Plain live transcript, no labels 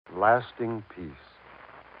lasting peace,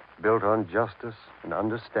 built on justice and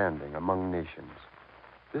understanding among nations.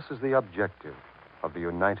 This is the objective of the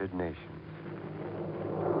United Nations.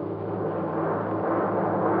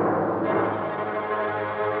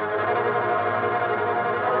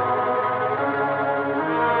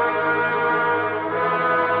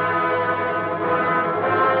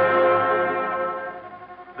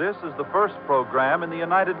 This is the first program in the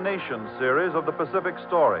United Nations series of the Pacific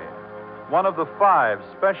Story, one of the 5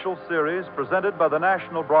 special series presented by the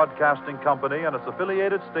National Broadcasting Company and its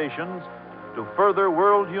affiliated stations to further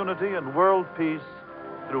world unity and world peace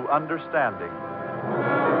through understanding.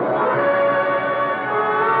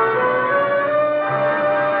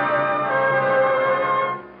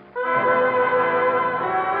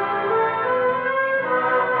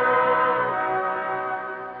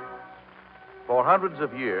 For hundreds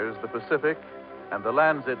of years, the Pacific and the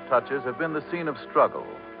lands it touches have been the scene of struggle,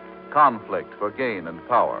 conflict for gain and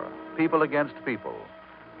power, people against people,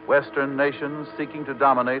 Western nations seeking to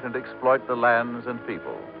dominate and exploit the lands and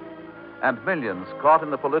people, and millions caught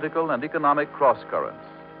in the political and economic cross-currents.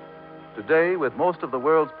 Today, with most of the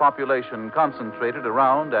world's population concentrated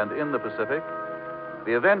around and in the Pacific,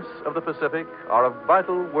 the events of the Pacific are of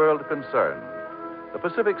vital world concern. The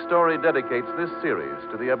Pacific Story dedicates this series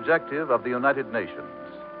to the objective of the United Nations,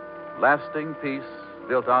 lasting peace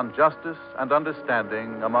built on justice and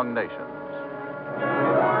understanding among nations.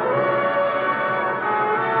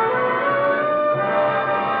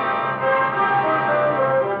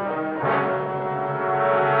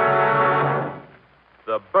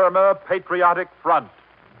 The Burma Patriotic Front.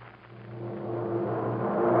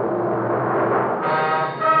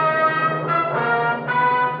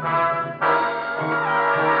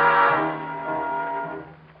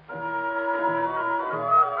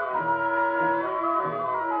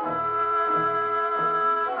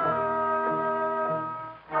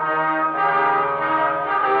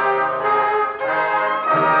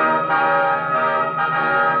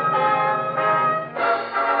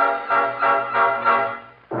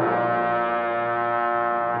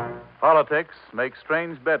 Politics make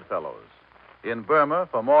strange bedfellows. In Burma,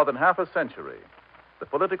 for more than half a century, the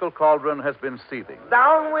political cauldron has been seething.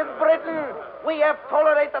 Down with Britain! We have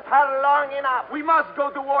tolerated her long enough. We must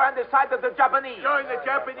go to war on the side of the Japanese. Join the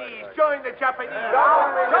Japanese! Join the Japanese!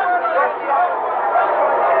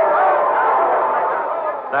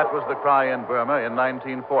 That was the cry in Burma in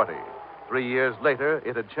 1940. 3 years later,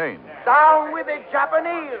 it had changed. Down with the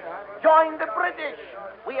Japanese! Join the British!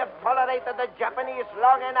 We have tolerated the Japanese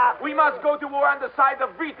long enough. We must go to war on the side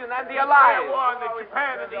of Britain and the Allies. War on the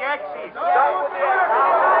Japan and the Axis.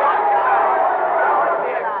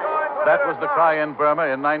 That was the cry in Burma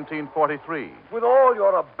in 1943. With all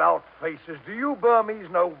your about faces, do you Burmese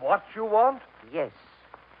know what you want? Yes,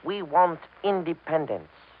 we want independence.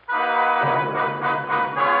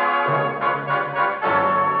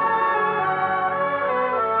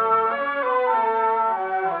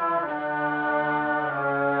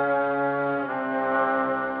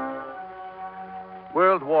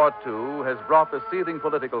 World War II has brought the seething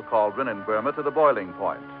political cauldron in Burma to the boiling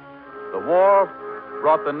point. The war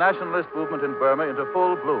brought the nationalist movement in Burma into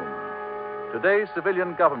full bloom. Today,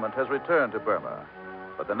 civilian government has returned to Burma,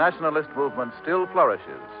 but the nationalist movement still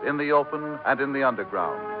flourishes in the open and in the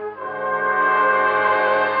underground.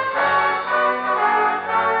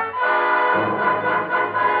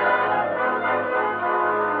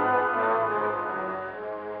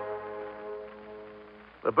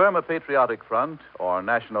 The Burma Patriotic Front, or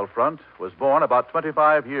National Front, was born about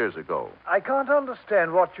 25 years ago. I can't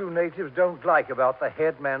understand what you natives don't like about the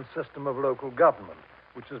headman system of local government,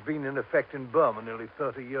 which has been in effect in Burma nearly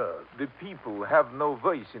 30 years. The people have no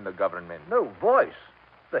voice in the government. No voice.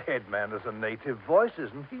 The headman is a native voice,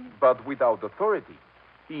 isn't he? But without authority.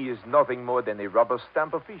 He is nothing more than a rubber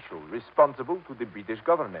stamp official responsible to the British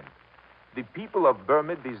government. The people of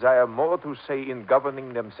Burma desire more to say in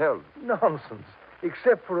governing themselves. Nonsense.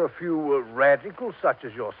 Except for a few radicals such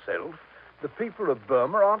as yourself, the people of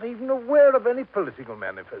Burma aren't even aware of any political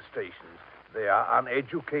manifestations. They are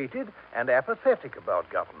uneducated and apathetic about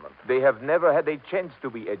government. They have never had a chance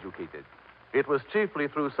to be educated. It was chiefly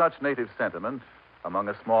through such native sentiment, among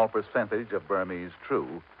a small percentage of Burmese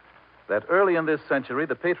true, that early in this century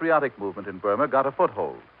the patriotic movement in Burma got a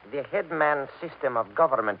foothold. The headman system of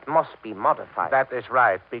government must be modified. That is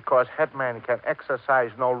right, because headmen can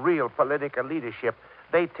exercise no real political leadership.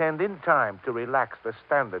 They tend in time to relax the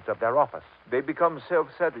standards of their office. They become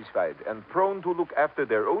self-satisfied and prone to look after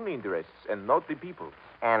their own interests and not the people's.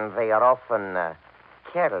 And they are often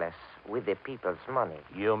careless with the people's money.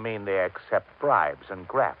 You mean they accept bribes and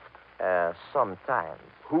graft? Sometimes.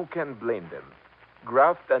 Who can blame them?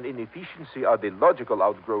 Graft and inefficiency are the logical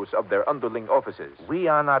outgrowths of their underling offices. We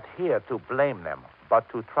are not here to blame them, but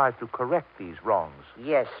to try to correct these wrongs.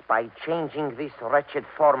 Yes, by changing this wretched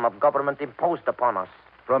form of government imposed upon us.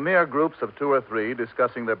 From mere groups of 2 or 3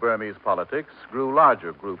 discussing their Burmese politics grew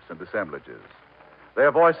larger groups and assemblages.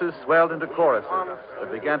 Their voices swelled into choruses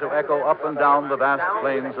that began to echo up and down the vast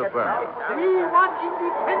plains of Burma. We want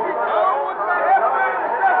independence.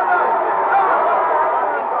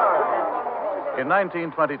 In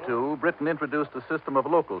 1922, Britain introduced a system of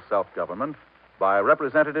local self-government by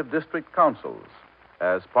representative district councils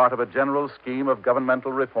as part of a general scheme of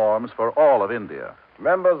governmental reforms for all of India.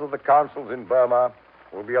 Members of the councils in Burma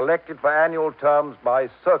will be elected for annual terms by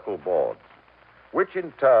circle boards, which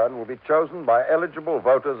in turn will be chosen by eligible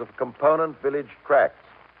voters of component village tracts.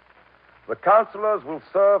 The councillors will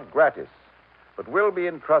serve gratis, but will be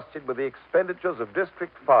entrusted with the expenditures of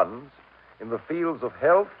district funds in the fields of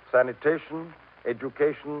health, sanitation,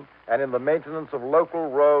 education, and in the maintenance of local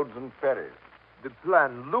roads and ferries. The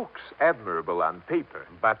plan looks admirable on paper.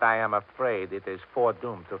 But I am afraid it is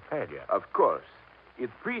foredoomed to failure. Of course, it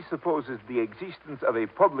presupposes the existence of a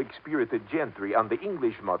public-spirited gentry on the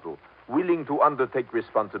English model, willing to undertake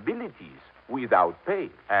responsibilities without pay.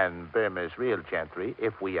 And Burma's real gentry,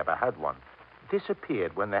 if we ever had one,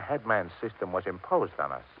 disappeared when the headman system was imposed on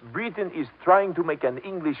us. Britain is trying to make an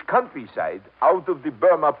English countryside out of the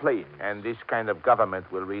Burma plains. And this kind of government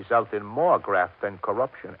will result in more graft and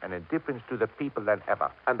corruption and indifference to the people than ever.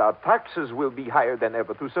 And our taxes will be higher than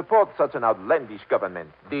ever to support such an outlandish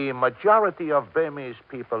government. The majority of Burmese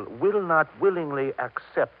people will not willingly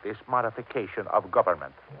accept this modification of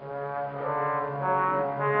government.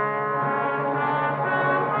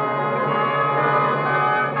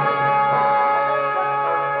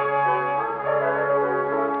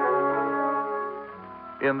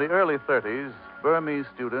 In the early 30s, Burmese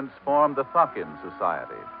students formed the Thakin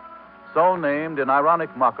Society, so named in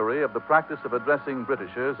ironic mockery of the practice of addressing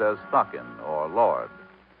Britishers as Thakin, or Lord.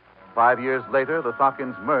 5 years later, the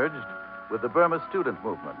Thakins merged with the Burma student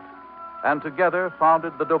movement, and together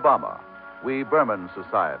founded the Dobama, We Burman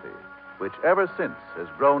Society, which ever since has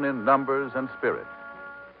grown in numbers and spirit.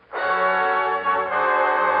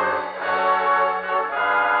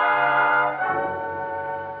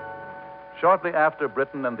 Shortly after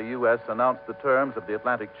Britain and the U.S. announced the terms of the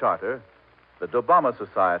Atlantic Charter, the Dobama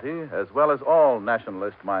Society, as well as all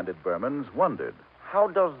nationalist-minded Burmans, wondered. How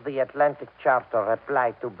does the Atlantic Charter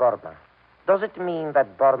apply to Burma? Does it mean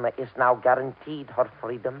that Burma is now guaranteed her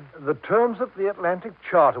freedom? The terms of the Atlantic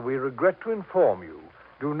Charter, we regret to inform you,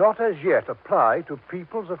 do not as yet apply to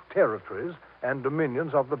peoples of territories and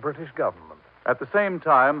dominions of the British government. At the same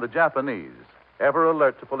time, the Japanese, ever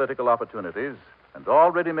alert to political opportunities, and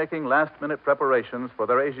already making last-minute preparations for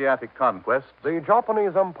their Asiatic conquest. The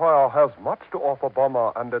Japanese Empire has much to offer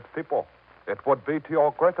Burma and its people. It would be to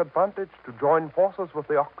your great advantage to join forces with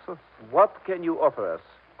the Axis. What can you offer us?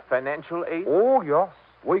 Financial aid? Oh, yes.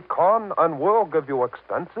 We can and will give you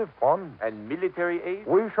extensive funds. And military aid?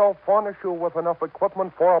 We shall furnish you with enough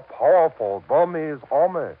equipment for a powerful Burmese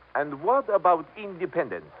army. And what about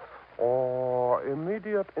independence? Or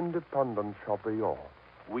immediate independence shall be yours.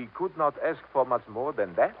 We could not ask for much more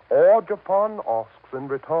than that. All Japan asks in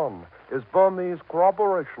return is Burmese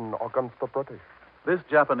corroboration against the British. This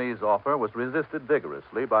Japanese offer was resisted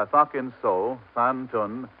vigorously by Thakin So, Than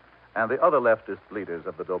Tun, and the other leftist leaders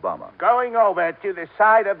of the Dobama. Going over to the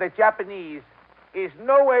side of the Japanese is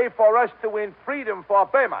no way for us to win freedom for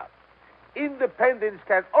Burma. Independence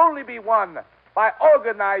can only be won by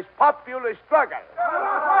organized popular struggle.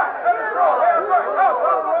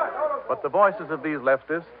 But the voices of these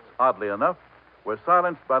leftists, oddly enough, were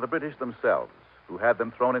silenced by the British themselves, who had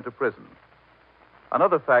them thrown into prison.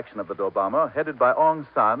 Another faction of the Dobama, headed by Aung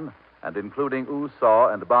San and including U Saw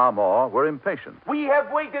and Ba Maw, were impatient. We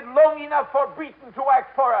have waited long enough for Britain to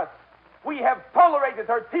act for us. We have tolerated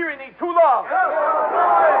her tyranny too long.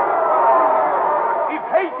 If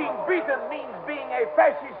hating Britain means being a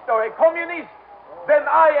fascist or a communist, then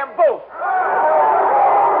I am both.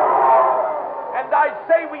 And I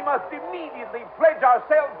say we must immediately pledge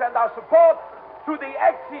ourselves and our support to the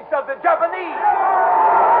Axis of the Japanese.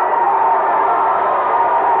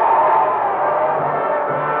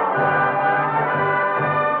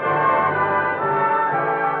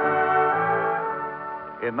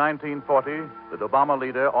 In 1940, the Dobama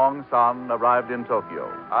leader Aung San arrived in Tokyo.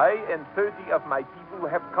 I and 30 of my people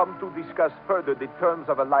have come to discuss further the terms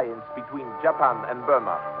of alliance between Japan and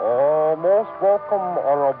Burma. Oh, most welcome,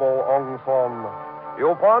 Honorable Aung San.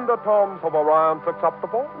 You find the terms of alliance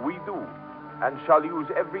acceptable? We do, and shall use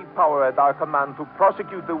every power at our command to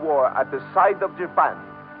prosecute the war at the side of Japan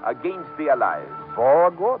against the Allies. So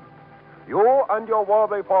good. You and your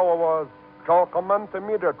worthy followers shall commence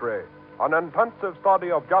immediately an intensive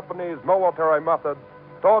study of Japanese military methods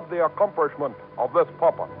toward the accomplishment of this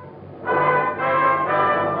purpose.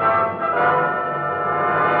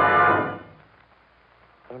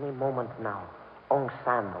 Any moment now, Aung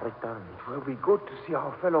San returns. It will be good to see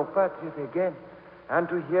our fellow patriot again and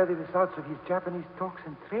to hear the results of his Japanese talks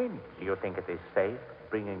and training. Do you think it is safe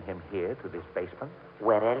bringing him here to this basement?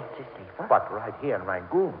 Where else is safer? But right here in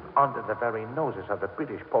Rangoon, under the very noses of the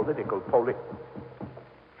British political police.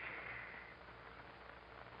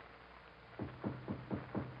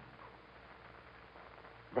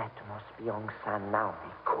 That must be Aung San now.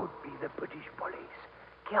 It could be the British police.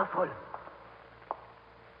 Careful.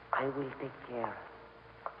 I will take care.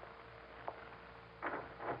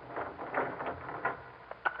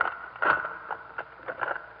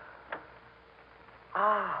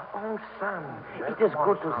 Aung San, it is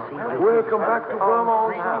good to see you. Welcome back to Burma,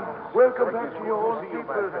 Aung San. Welcome back to your own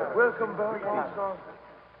people. Welcome back, Aung San.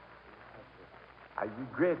 I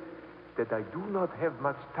regret that I do not have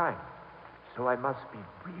much time, so I must speak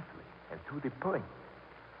briefly and to the point.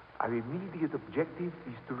 Our immediate objective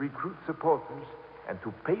is to recruit supporters and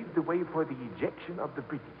to pave the way for the ejection of the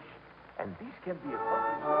British. And this can be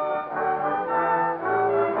accomplished.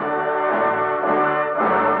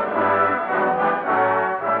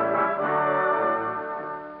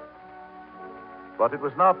 But it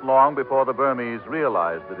was not long before the Burmese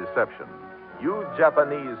realized the deception. You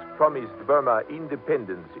Japanese promised Burma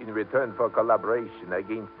independence in return for collaboration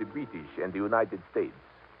against the British and the United States.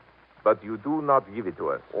 But you do not give it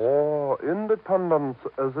to us. Oh, independence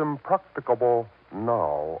is impracticable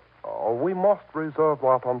now. We must reserve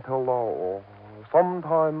that until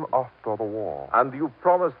sometime after the war. And you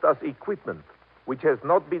promised us equipment, which has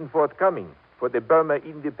not been forthcoming for the Burma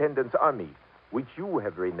Independence Army, which you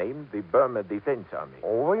have renamed the Burma Defense Army.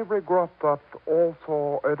 We regret that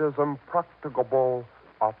also it is impracticable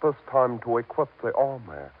at this time to equip the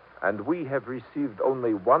army. And we have received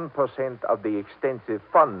only 1% of the extensive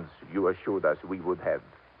funds you assured us we would have.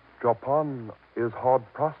 Japan is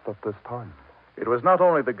hard-pressed at this time. It was not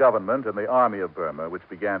only the government and the army of Burma which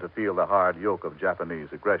began to feel the hard yoke of Japanese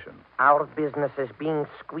aggression. Our business is being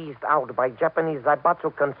squeezed out by Japanese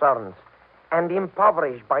Zaibatsu concerns and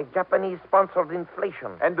impoverished by Japanese-sponsored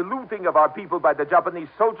inflation. And the looting of our people by the Japanese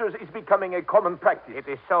soldiers is becoming a common practice. It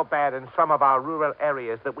is so bad in some of our rural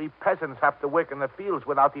areas that we peasants have to work in the fields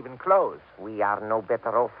without even clothes. We are no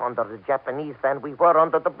better off under the Japanese than we were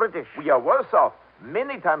under the British. We are worse off,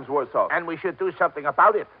 many times worse off. And we should do something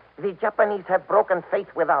about it. The Japanese have broken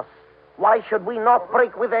faith with us. Why should we not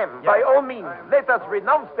break with them? By all means, let us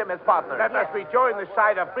renounce them as partners. Let us rejoin the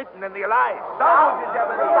side of Britain and the Allies. Down the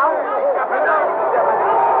Japanese! Renounce the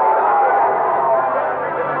Japanese!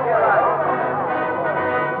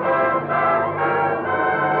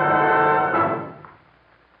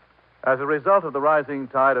 As a result of the rising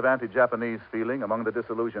tide of anti-Japanese feeling among the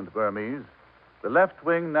disillusioned Burmese, the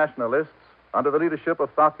left-wing nationalists, under the leadership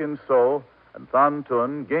of Thakin So and Than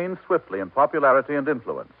Tun, gained swiftly in popularity and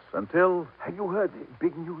influence until... Have you heard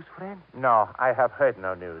big news, friend? No, I have heard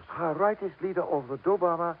no news. Our rightist leader of the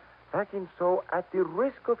Burma, Thakin So, at the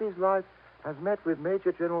risk of his life, has met with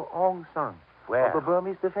Major General Aung San of the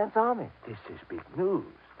Burmese Defense Army. This is big news,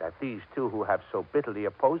 that these two who have so bitterly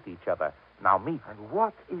opposed each other now meet. And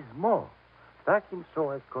what is more, Thakin So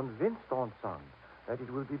has convinced Aung San that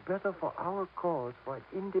it will be better for our cause, for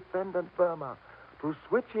independent Burma, to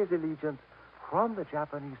switch his allegiance from the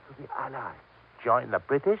Japanese to the Allies. Join the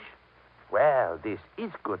British? Well, this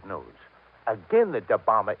is good news. Again, the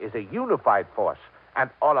Burma is a unified force, and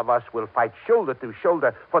all of us will fight shoulder to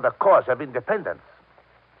shoulder for the cause of independence.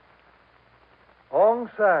 Aung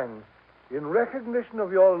San, in recognition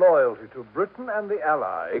of your loyalty to Britain and the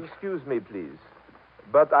Allies... Excuse me, please,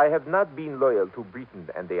 but I have not been loyal to Britain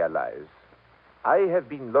and the Allies. I have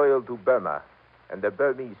been loyal to Burma and the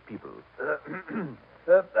Burmese people.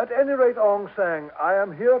 At any rate, Aung San, I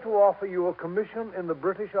am here to offer you a commission in the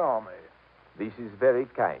British Army. This is very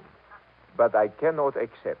kind, but I cannot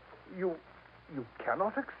accept. You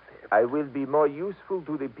cannot accept? I will be more useful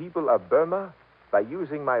to the people of Burma by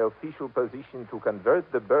using my official position to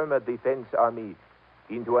convert the Burma Defense Army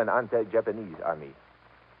into an anti-Japanese army,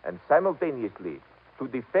 and simultaneously to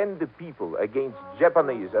defend the people against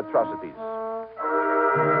Japanese atrocities.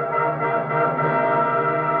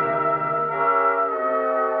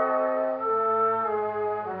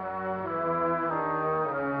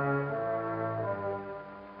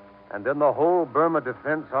 And then the whole Burma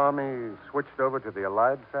Defense Army switched over to the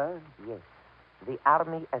Allied side? Yes. The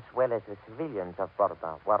army as well as the civilians of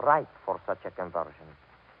Burma were ripe for such a conversion.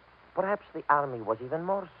 Perhaps the army was even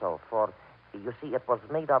more so, for, you see, it was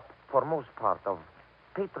made up for most part of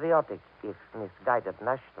patriotic, if misguided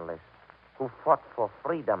nationalists who fought for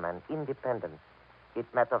freedom and independence. It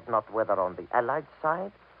mattered not whether on the Allied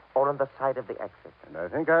side or on the side of the Axis. And I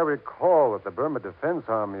think I recall that the Burma Defense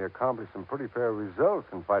Army accomplished some pretty fair results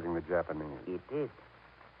in fighting the Japanese. It did.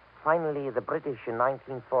 Finally, the British in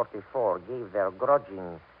 1944 gave their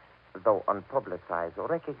grudging, though unpublicized,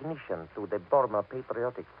 recognition to the Burma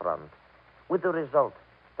Patriotic Front, with the result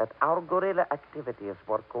that our guerrilla activities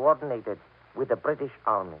were coordinated with the British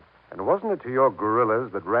Army. And wasn't it to your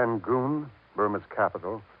guerrillas that Rangoon, Burma's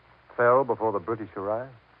capital, fell before the British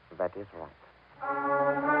arrived? That is right.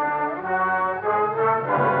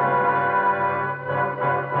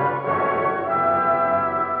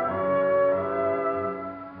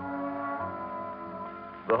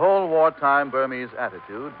 The whole wartime Burmese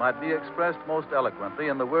attitude might be expressed most eloquently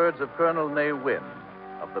in the words of Colonel Ne Win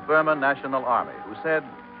of the Burma National Army, who said,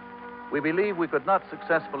 "We believe we could not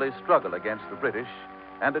successfully struggle against the British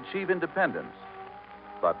and achieve independence.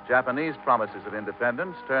 But Japanese promises of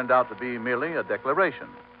independence turned out to be merely a declaration."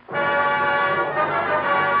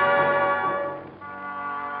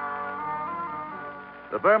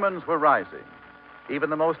 The Burmans were rising. Even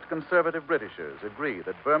the most conservative Britishers agree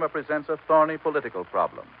that Burma presents a thorny political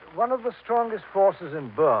problem. One of the strongest forces in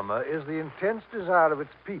Burma is the intense desire of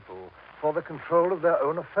its people for the control of their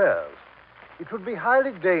own affairs. It would be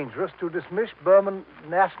highly dangerous to dismiss Burman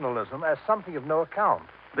nationalism as something of no account.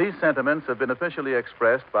 These sentiments have been officially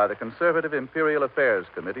expressed by the Conservative Imperial Affairs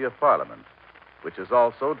Committee of Parliament, which has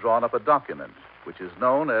also drawn up a document which is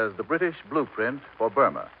known as the British Blueprint for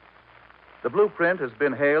Burma. The blueprint has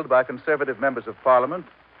been hailed by conservative members of Parliament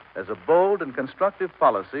as a bold and constructive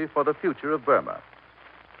policy for the future of Burma.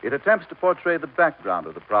 It attempts to portray the background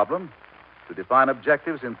of the problem, to define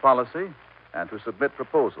objectives in policy, and to submit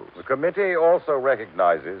proposals. The committee also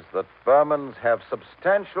recognizes that Burmans have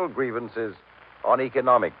substantial grievances on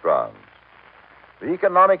economic grounds. The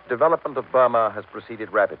economic development of Burma has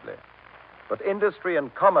proceeded rapidly, but industry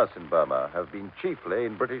and commerce in Burma have been chiefly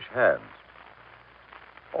in British hands.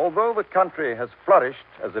 Although the country has flourished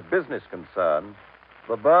as a business concern,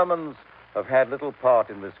 the Burmans have had little part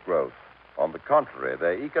in this growth. On the contrary,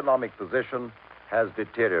 their economic position has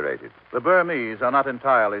deteriorated. The Burmese are not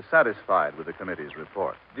entirely satisfied with the committee's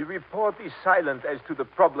report. The report is silent as to the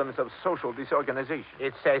problems of social disorganization.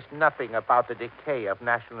 It says nothing about the decay of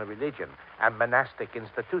national religion and monastic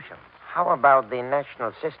institutions. How about the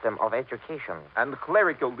national system of education? And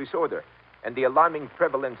clerical disorder, and the alarming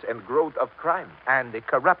prevalence and growth of crime. And the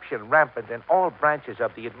corruption rampant in all branches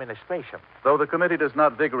of the administration. Though the committee does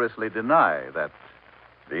not vigorously deny that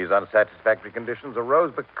these unsatisfactory conditions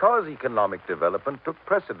arose because economic development took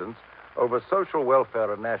precedence over social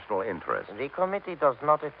welfare and national interest. The committee does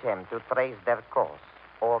not attempt to trace their cause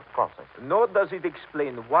or causes. Nor does it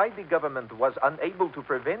explain why the government was unable to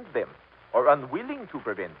prevent them or unwilling to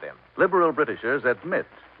prevent them. Liberal Britishers admit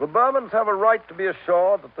the Burmans have a right to be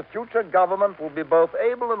assured that the future government will be both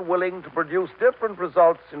able and willing to produce different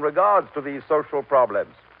results in regards to these social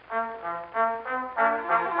problems.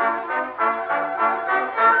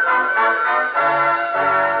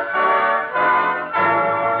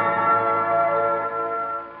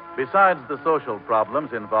 Besides the social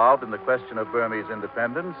problems involved in the question of Burmese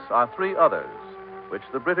independence are three others, which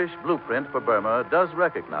the British Blueprint for Burma does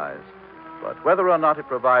recognize. But whether or not it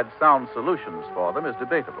provides sound solutions for them is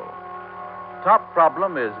debatable. Top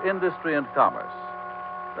problem is industry and commerce.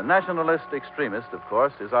 The nationalist extremist, of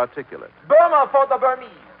course, is articulate. Burma for the Burmese.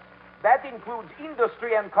 That includes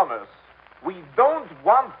industry and commerce. We don't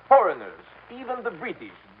want foreigners, even the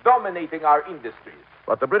British, dominating our industries.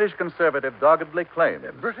 But the British conservative doggedly claims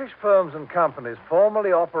British firms and companies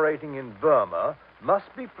formerly operating in Burma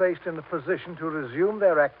must be placed in a position to resume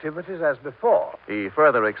their activities as before. He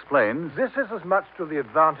further explains This is as much to the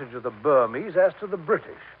advantage of the Burmese as to the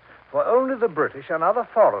British, for only the British and other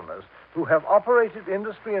foreigners who have operated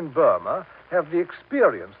industry in Burma have the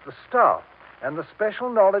experience, the staff, and the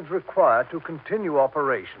special knowledge required to continue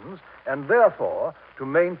operations and therefore to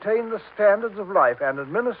maintain the standards of life and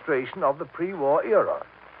administration of the pre-war era.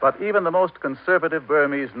 But even the most conservative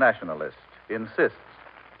Burmese nationalist insists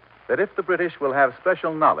that if the British will have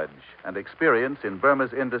special knowledge and experience in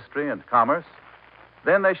Burma's industry and commerce,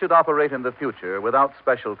 then they should operate in the future without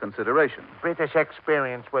special consideration. British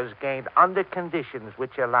experience was gained under conditions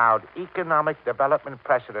which allowed economic development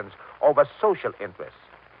precedence over social interests.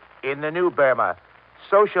 In the new Burma,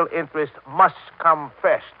 social interest must come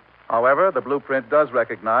first. However, the blueprint does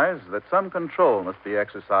recognize that some control must be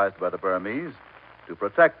exercised by the Burmese to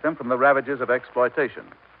protect them from the ravages of exploitation.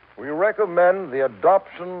 We recommend the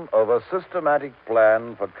adoption of a systematic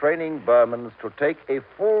plan for training Burmans to take a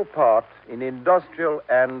full part in industrial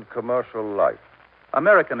and commercial life.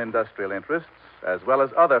 American industrial interests, as well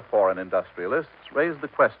as other foreign industrialists, raise the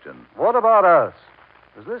question. What about us?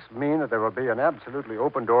 Does this mean that there will be an absolutely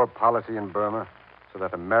open-door policy in Burma so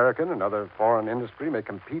that American and other foreign industry may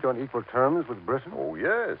compete on equal terms with Britain? Oh,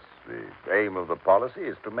 yes. The aim of the policy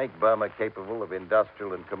is to make Burma capable of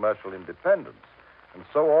industrial and commercial independence. And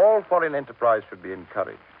so all foreign enterprise should be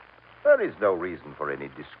encouraged. There is no reason for any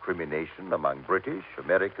discrimination among British,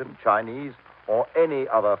 American, Chinese, or any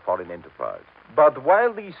other foreign enterprise. But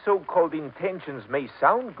while these so-called intentions may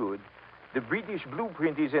sound good, the British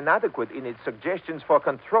blueprint is inadequate in its suggestions for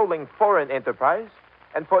controlling foreign enterprise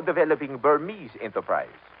and for developing Burmese enterprise.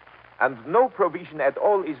 And no provision at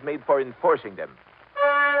all is made for enforcing them.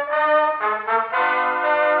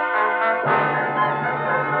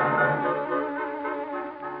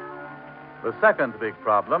 The second big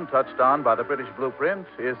problem touched on by the British blueprint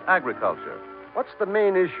is agriculture. What's the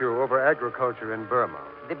main issue over agriculture in Burma?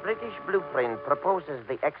 The British blueprint proposes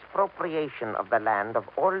the expropriation of the land of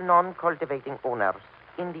all non-cultivating owners,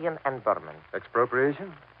 Indian and Burman.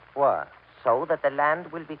 Expropriation? Why? So that the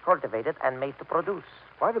land will be cultivated and made to produce.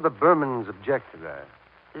 Why do the Burmans object to that?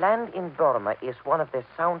 Land in Burma is one of the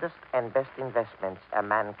soundest and best investments a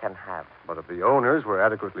man can have. But if the owners were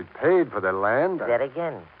adequately paid for their land... There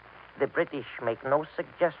again, the British make no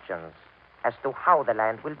suggestions as to how the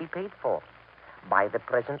land will be paid for, by the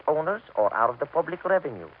present owners or out of the public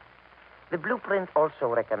revenue. The blueprint also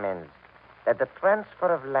recommends that the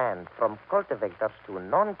transfer of land from cultivators to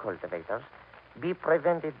non-cultivators be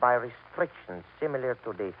prevented by restrictions similar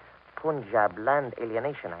to the Punjab Land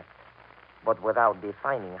Alienation Act, but without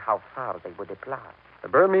defining how far they would apply. The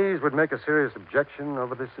Burmese would make a serious objection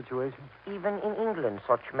over this situation? Even in England,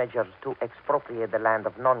 such measures to expropriate the land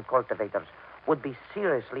of non-cultivators would be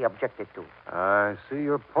seriously objected to. I see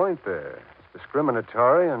your point there. It's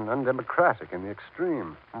discriminatory and undemocratic in the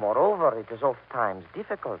extreme. Moreover, it is oft times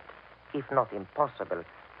difficult, if not impossible,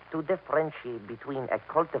 to differentiate between a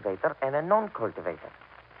cultivator and a non-cultivator.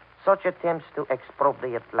 Such attempts to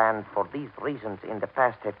expropriate land for these reasons in the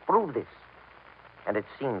past have proved this, and it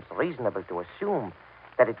seems reasonable to assume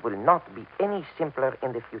that it will not be any simpler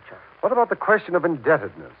in the future. What about the question of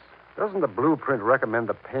indebtedness? Doesn't the blueprint recommend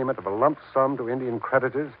the payment of a lump sum to Indian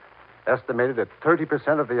creditors, estimated at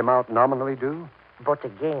 30% of the amount nominally due? But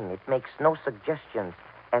again, it makes no suggestions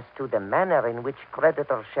as to the manner in which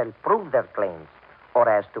creditors shall prove their claims, or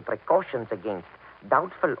as to precautions against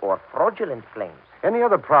doubtful or fraudulent claims. Any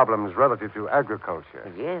other problems relative to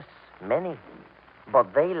agriculture? Yes, many.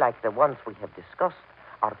 But they, like the ones we have discussed,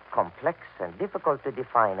 are complex and difficult to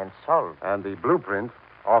define and solve. And the blueprint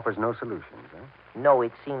offers no solutions, eh? No,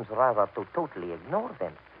 it seems rather to totally ignore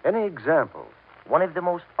them. Any examples? One of the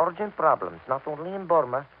most urgent problems, not only in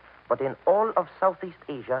Burma, but in all of Southeast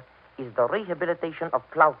Asia, is the rehabilitation of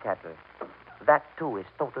plow cattle. That, too, is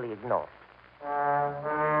totally ignored.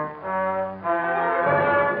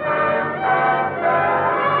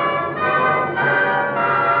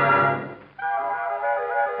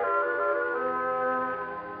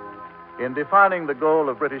 In defining the goal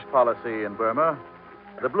of British policy in Burma,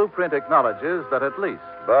 the blueprint acknowledges that at least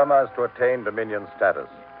Burma is to attain dominion status,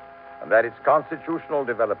 and that its constitutional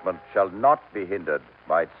development shall not be hindered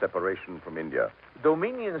by its separation from India.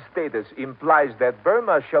 Dominion status implies that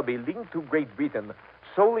Burma shall be linked to Great Britain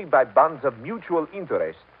solely by bonds of mutual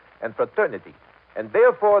interest and fraternity, and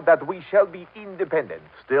therefore that we shall be independent.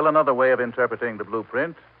 Still another way of interpreting the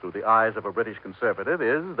blueprint through the eyes of a British conservative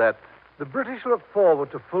is that the British look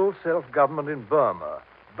forward to full self-government in Burma,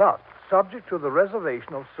 but subject to the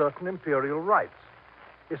reservation of certain imperial rights,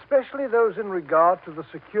 especially those in regard to the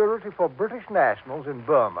security for British nationals in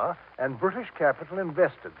Burma and British capital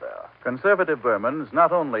invested there. conservative Burmans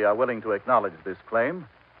not only are willing to acknowledge this claim,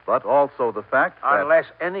 but also the fact that Unless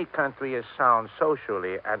any country is sound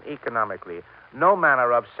socially and economically, no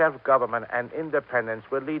manner of self-government and independence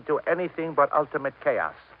will lead to anything but ultimate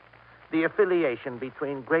chaos. The affiliation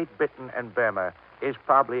between Great Britain and Burma is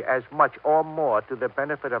probably as much or more to the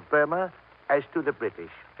benefit of Burma as to the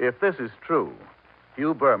British. if this is true,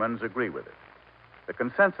 few Burmans agree with it. The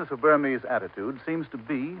consensus of Burmese attitude seems to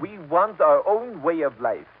be We want our own way of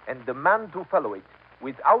life and demand to follow it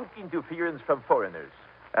without interference from foreigners.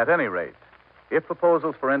 at any rate, if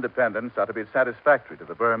proposals for independence are to be satisfactory to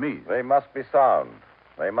the Burmese, They must be sound.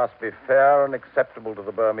 They must be fair and acceptable to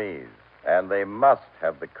the Burmese. And they must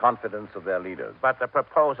have the confidence of their leaders. But the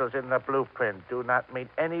proposals in the blueprint do not meet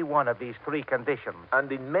any one of these three conditions.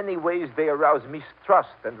 And in many ways, they arouse mistrust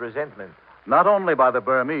and resentment. Not only by the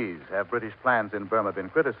Burmese have British plans in Burma been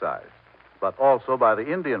criticized, but also by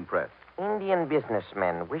the Indian press. Indian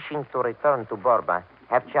businessmen wishing to return to Burma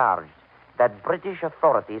have charged that British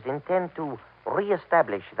authorities intend to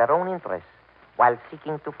re-establish their own interests while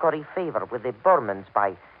seeking to curry favor with the Burmans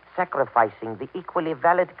by sacrificing the equally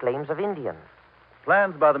valid claims of Indians.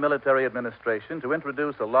 Plans by the military administration to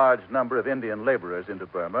introduce a large number of Indian laborers into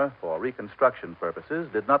Burma for reconstruction purposes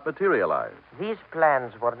did not materialize. These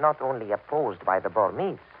plans were not only opposed by the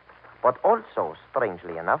Burmese, but also,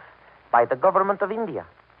 strangely enough, by the government of India,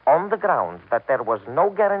 on the grounds that there was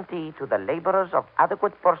no guarantee to the laborers of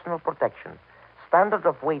adequate personal protection, standard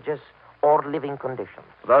of wages, or living conditions.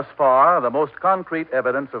 Thus far, the most concrete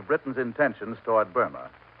evidence of Britain's intentions toward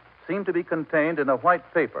Burma seemed to be contained in a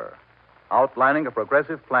white paper outlining a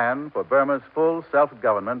progressive plan for Burma's full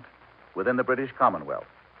self-government within the British Commonwealth.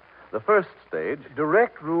 The first stage...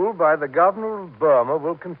 Direct rule by the governor of Burma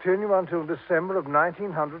will continue until December of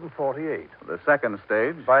 1948. The second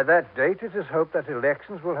stage... By that date, it is hoped that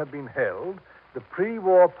elections will have been held, the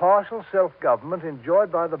pre-war partial self-government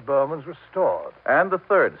enjoyed by the Burmans restored. And the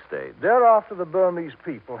third stage... Thereafter, the Burmese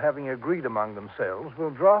people, having agreed among themselves,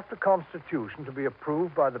 will draft a constitution to be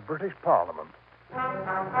approved by the British Parliament.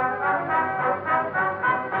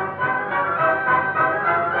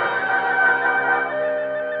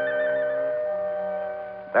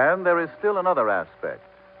 And there is still another aspect.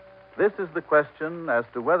 This is the question as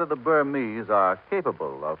to whether the Burmese are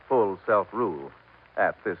capable of full self-rule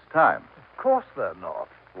at this time. Of course they're not.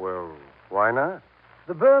 Well, why not?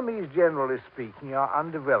 The Burmese, generally speaking, are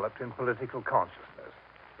undeveloped in political consciousness.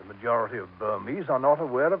 The majority of Burmese are not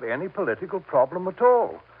aware of any political problem at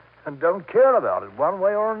all and don't care about it one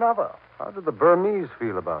way or another. How do the Burmese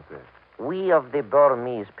feel about this? We of the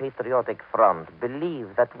Burmese Patriotic Front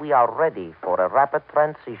believe that we are ready for a rapid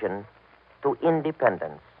transition to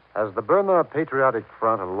independence. Has the Burma Patriotic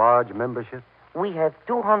Front a large membership? We have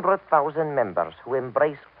 200,000 members who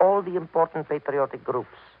embrace all the important patriotic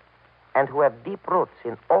groups and who have deep roots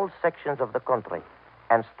in all sections of the country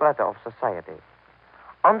and strata of society.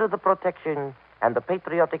 Under the protection and the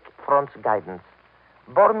Patriotic Front's guidance,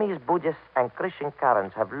 Burmese Buddhists and Christian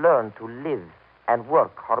Karens have learned to live and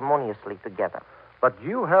work harmoniously together. But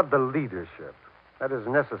you have the leadership that is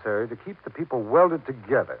necessary to keep the people welded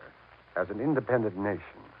together as an independent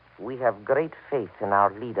nation. We have great faith in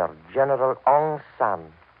our leader, General Aung San,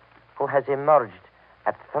 who has emerged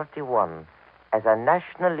at 31 as a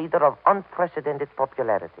national leader of unprecedented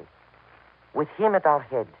popularity. With him at our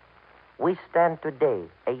head, we stand today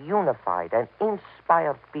a unified and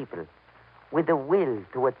inspired people with the will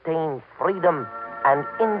to attain freedom and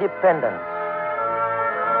independence.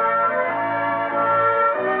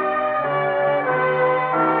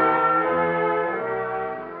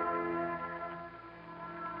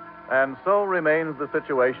 And so remains the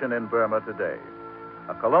situation in Burma today,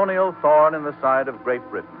 a colonial thorn in the side of Great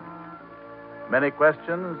Britain. Many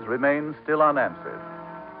questions remain still unanswered,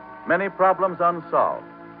 many problems unsolved.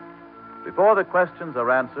 Before the questions are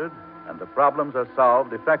answered and the problems are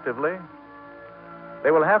solved effectively,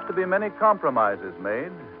 there will have to be many compromises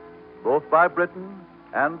made, both by Britain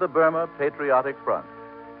and the Burma Patriotic Front.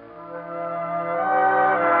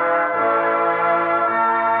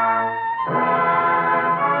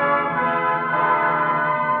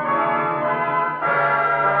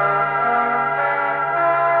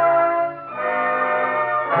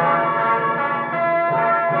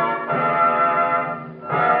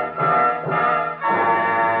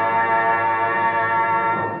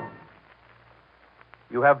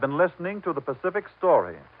 You have been listening to The Pacific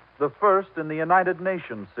Story, the first in the United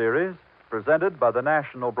Nations series, presented by the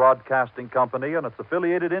National Broadcasting Company and its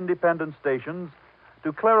affiliated independent stations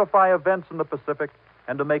to clarify events in the Pacific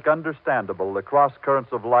and to make understandable the cross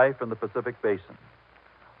currents of life in the Pacific Basin.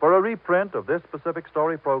 For a reprint of this Pacific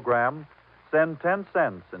Story program, send 10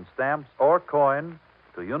 cents in stamps or coin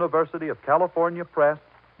to University of California Press,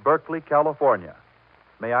 Berkeley, California.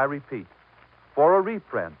 May I repeat? For a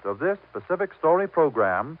reprint of this Pacific Story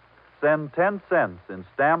program, send 10 cents in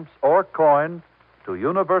stamps or coin to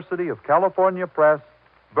University of California Press,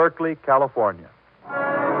 Berkeley, California.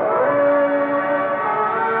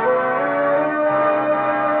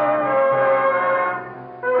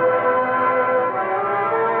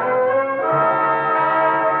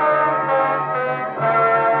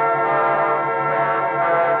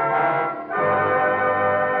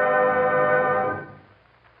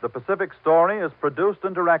 The Pacific Story is produced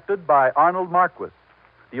and directed by Arnold Marquis.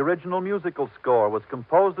 The original musical score was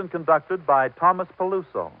composed and conducted by Thomas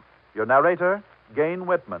Peluso. Your narrator, Gain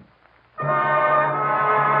Whitman.